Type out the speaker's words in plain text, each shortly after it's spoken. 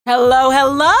Hello,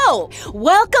 hello!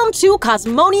 Welcome to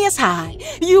Cosmonious High.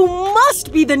 You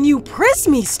must be the new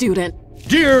Prismy student.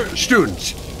 Dear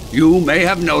students, you may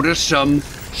have noticed some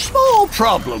small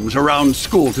problems around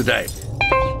school today.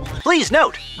 Please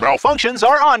note, malfunctions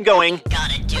are ongoing.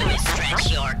 Gotta do is stretch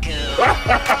your goo.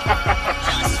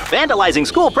 Vandalizing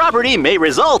school property may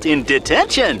result in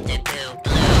detention. The goo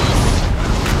blues.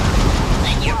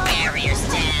 Let your barriers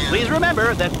down. Please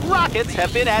remember that rockets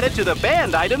have been added to the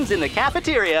banned items in the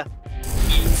cafeteria.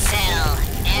 And tell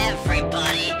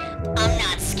everybody I'm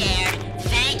not scared.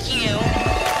 Thank you.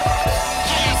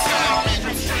 Can't stop me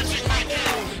from stretching my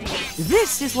goo.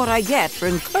 This is what I get for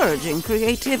encouraging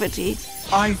creativity.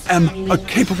 I am a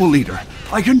capable leader.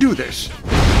 I can do this.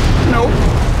 No,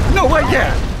 I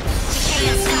can't.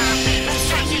 Can't stop